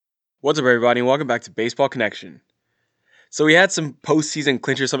What's up, everybody, and welcome back to Baseball Connection. So we had some postseason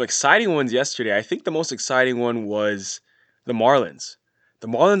clinchers, some exciting ones yesterday. I think the most exciting one was the Marlins. The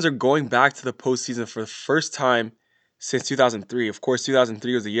Marlins are going back to the postseason for the first time since 2003. Of course,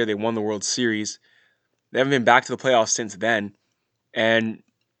 2003 was the year they won the World Series. They haven't been back to the playoffs since then. And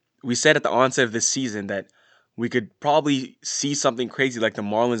we said at the onset of this season that we could probably see something crazy like the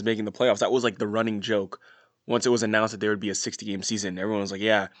Marlins making the playoffs. That was like the running joke. Once it was announced that there would be a 60-game season, everyone was like,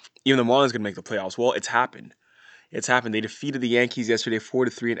 yeah, even the Marlins could make the playoffs. Well, it's happened. It's happened. They defeated the Yankees yesterday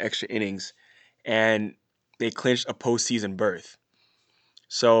 4-3 in extra innings, and they clinched a postseason berth.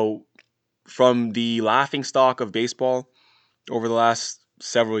 So, from the laughing stock of baseball over the last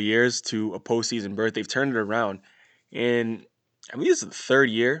several years to a postseason berth, they've turned it around. And I mean, this is the third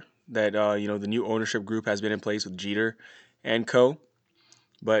year that the new ownership group has been in place with Jeter and co.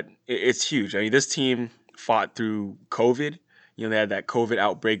 But it's huge. I mean, this team fought through COVID. They had that COVID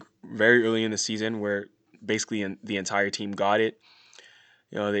outbreak very early in the season where basically the entire team got it.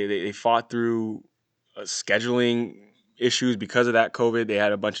 They fought through scheduling issues because of that COVID. They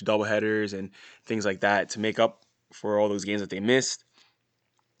had a bunch of doubleheaders and things like that to make up for all those games that they missed.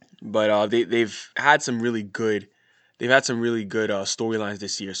 But they've had some really good storylines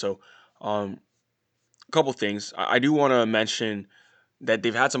this year. So a couple things I do want to mention that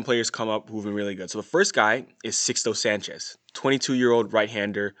they've had some players come up who've been really good. So the first guy is Sixto Sanchez, 22-year-old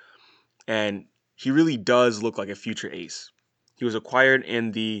right-hander, and he really does look like a future ace. He was acquired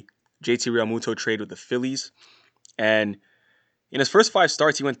in the JT Realmuto trade with the Phillies, and in his first 5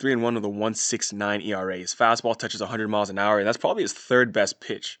 starts, he went 3-1 with a 1.69 ERA. His fastball touches 100 miles an hour, and that's probably his third best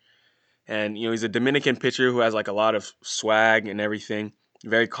pitch. And he's a Dominican pitcher who has like a lot of swag and everything.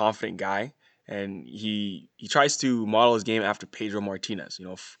 Very confident guy, and he tries to model his game after Pedro Martinez,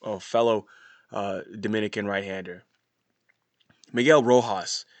 a fellow Dominican right-hander. Miguel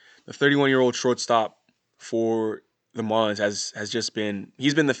Rojas, the 31-year-old shortstop for the Marlins,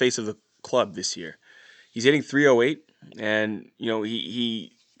 he's been the face of the club this year. He's hitting 308, and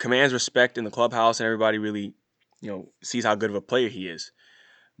he commands respect in the clubhouse, and everybody really sees how good of a player he is.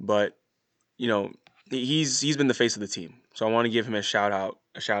 But he's been the face of the team, so I want to give him a shout out.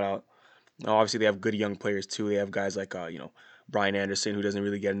 Now, obviously, they have good young players too. They have guys like Brian Anderson, who doesn't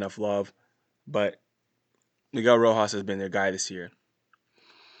really get enough love, but Miguel Rojas has been their guy this year.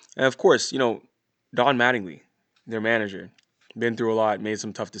 And of course, Don Mattingly, their manager, been through a lot, made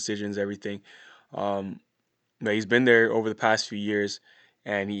some tough decisions, everything. Um, but he's been there over the past few years,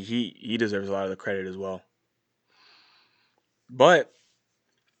 and he deserves a lot of the credit as well. But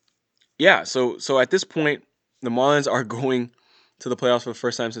yeah, so at this point, the Marlins are going to the playoffs for the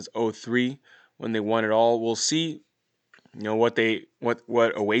first time since '03 when they won it all. We'll see,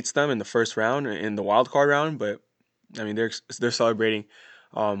 what awaits them in the first round in the wild card round. But I mean, they're celebrating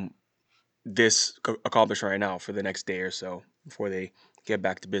um, this accomplishment right now for the next day or so before they get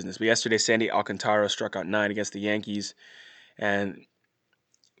back to business. But yesterday, Sandy Alcantara struck out 9 against the Yankees and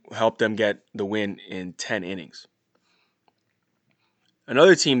helped them get the win in 10 innings.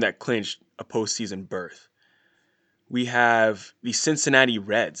 Another team that clinched a postseason berth. We have the Cincinnati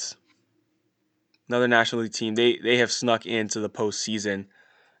Reds, another National League team. They have snuck into the postseason.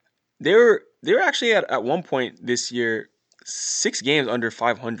 They were actually at one point this year 6 games under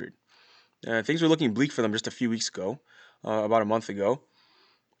 500. Things were looking bleak for them just a few weeks ago, about a month ago,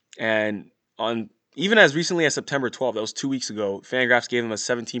 and on even as recently as September 12th, that was 2 weeks ago, Fangraphs gave them a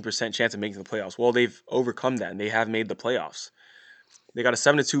 17% chance of making the playoffs. Well, they've overcome that and they have made the playoffs. They got a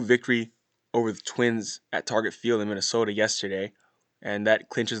 7-2 victory over the Twins at Target Field in Minnesota yesterday, and that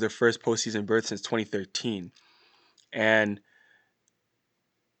clinches their first postseason berth since 2013. And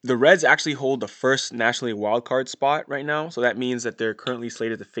the Reds actually hold the first National League wildcard spot right now, so that means that they're currently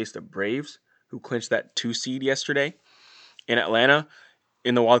slated to face the Braves, who clinched that 2 seed yesterday in Atlanta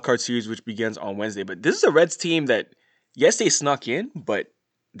in the wildcard series, which begins on Wednesday. But this is a Reds team that, yes, they snuck in, but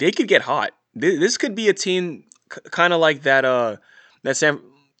they could get hot. This could be a team kind of like that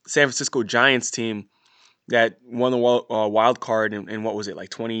San Francisco Giants team that won the wild card in what was it, like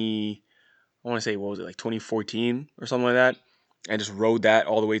 20, I want to say, what was it, like 2014 or something like that, and just rode that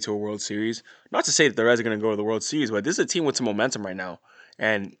all the way to a World Series. Not to say that the Reds are going to go to the World Series, but this is a team with some momentum right now.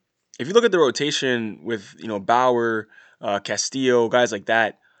 And if you look at the rotation with Bauer, Castillo, guys like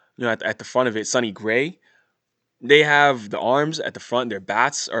that, at the front of it, Sonny Gray, they have the arms at the front. Their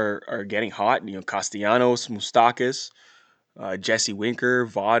bats are getting hot. Castellanos, Moustakas, Jesse Winker,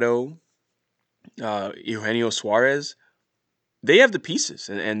 Votto, Eugenio Suarez. They have the pieces,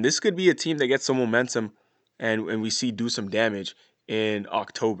 and this could be a team that gets some momentum, and we see do some damage in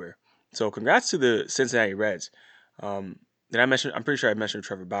October. So congrats to the Cincinnati Reds. Um, Did I mention? I'm pretty sure I mentioned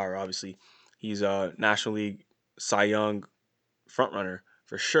Trevor Bauer. Obviously, he's a National League Cy Young frontrunner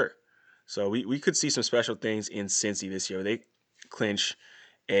for sure. So we could see some special things in Cincy this year. They clinch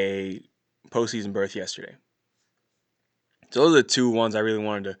a postseason berth yesterday. So those are the two ones I really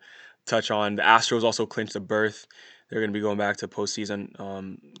wanted to touch on. The Astros also clinched the berth. They're going to be going back to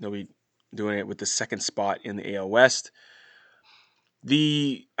postseason. They'll be doing it with the second spot in the AL West.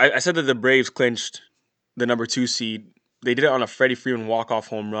 I said that the Braves clinched the number 2 seed. They did it on a Freddie Freeman walk-off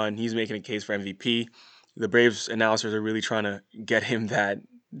home run. He's making a case for MVP. The Braves announcers are really trying to get him that.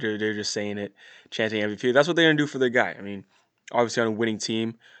 They're just saying it, chanting MVP. That's what they're going to do for their guy. I mean, obviously on a winning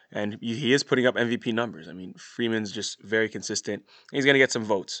team, and he is putting up MVP numbers. I mean, Freeman's just very consistent. He's going to get some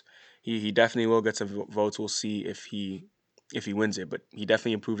votes. He definitely will get some votes. We'll see if he wins it, but he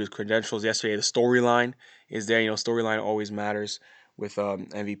definitely improved his credentials yesterday. The storyline is there. Storyline always matters with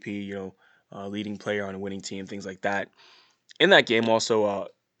MVP. Leading player on a winning team, things like that. In that game, also,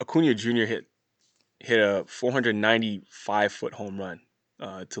 Acuna Jr. hit a 495-foot home run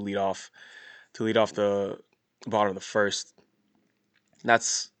to lead off the bottom of the first.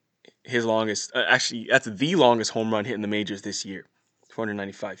 That's his longest. Actually, that's the longest home run hit in the majors this year,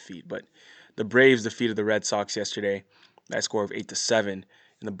 495 feet. But the Braves defeated the Red Sox yesterday by a score of 8-7 in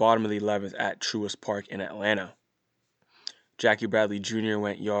the bottom of the 11th at Truist Park in Atlanta. Jackie Bradley Jr.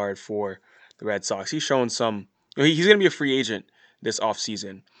 went yard for the Red Sox. He's showing some. He's going to be a free agent this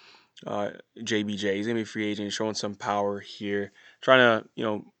offseason. JBJ, he's going to be a free agent, showing some power here. Trying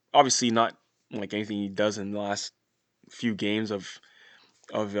to, obviously not like anything he does in the last few games of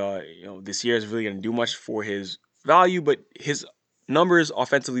this year is really going to do much for his value, but his numbers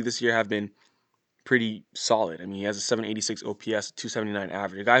offensively this year have been pretty solid. I mean, he has a 786 OPS, 279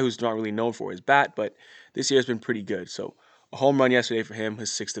 average. A guy who's not really known for his bat, but this year has been pretty good. So a home run yesterday for him,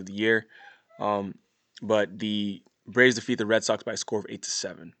 his sixth of the year. But the Braves defeat the Red Sox by a score of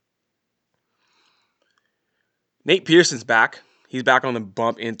 8-7. Nate Pearson's back. He's back on the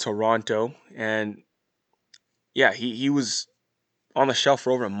bump in Toronto, and yeah, he was on the shelf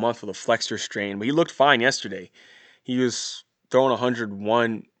for over a month with a flexor strain, but he looked fine yesterday. He was throwing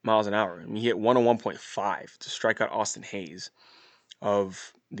 101 miles an hour. I mean, he hit 101.5 to strike out Austin Hayes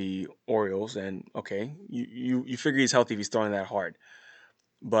of the Orioles, and okay, you figure he's healthy if he's throwing that hard.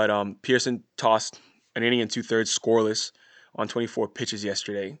 But Pearson tossed an inning and 2/3 scoreless on 24 pitches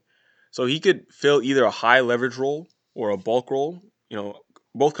yesterday, so he could fill either a high leverage role or a bulk role.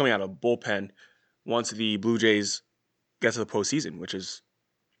 Both coming out of bullpen once the Blue Jays get to the postseason, which is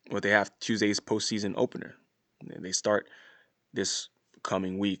what they have Tuesday's postseason opener. They start this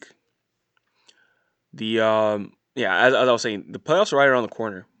coming week. As I was saying, the playoffs are right around the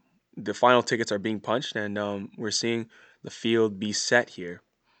corner. The final tickets are being punched, and we're seeing the field be set here.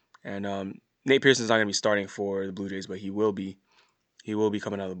 And Nate Pearson's not going to be starting for the Blue Jays, but he will be. He will be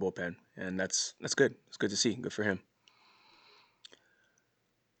coming out of the bullpen, and that's good. It's good to see. Good for him.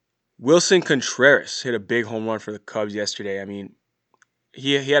 Wilson Contreras hit a big home run for the Cubs yesterday. I mean,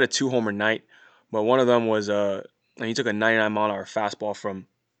 he had a 2-homer night, but one of them was he took a 99-mile-an-hour fastball from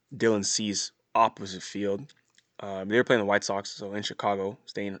Dylan Cease opposite field. They were playing the White Sox, so in Chicago,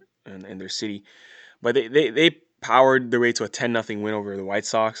 staying in their city. But they powered their way to a 10-0 win over the White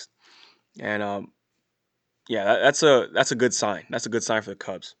Sox, and that's a good sign. That's a good sign for the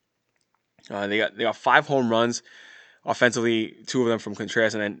Cubs. They got 5 home runs offensively, 2 of them from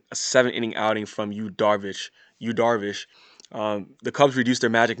Contreras, and then a 7-inning outing from Yu Darvish. The Cubs reduced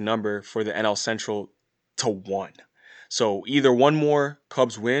their magic number for the NL Central to 1. So either one more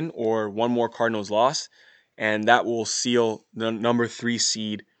Cubs win or one more Cardinals loss, and that will seal the number 3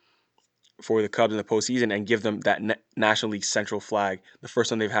 seed for the Cubs in the postseason and give them that National League Central flag, the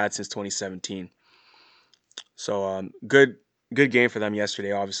first one they've had since 2017. So good game for them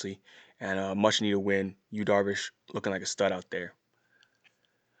yesterday, obviously, and a much needed win. Yu Darvish looking like a stud out there.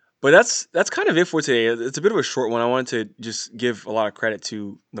 But that's kind of it for today. It's a bit of a short one. I wanted to just give a lot of credit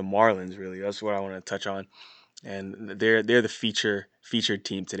to the Marlins. Really, that's what I want to touch on, and they're the featured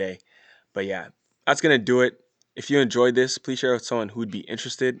team today. But yeah, that's gonna do it. If you enjoyed this, please share with someone who'd be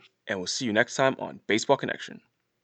interested, and we'll see you next time on Baseball Connection.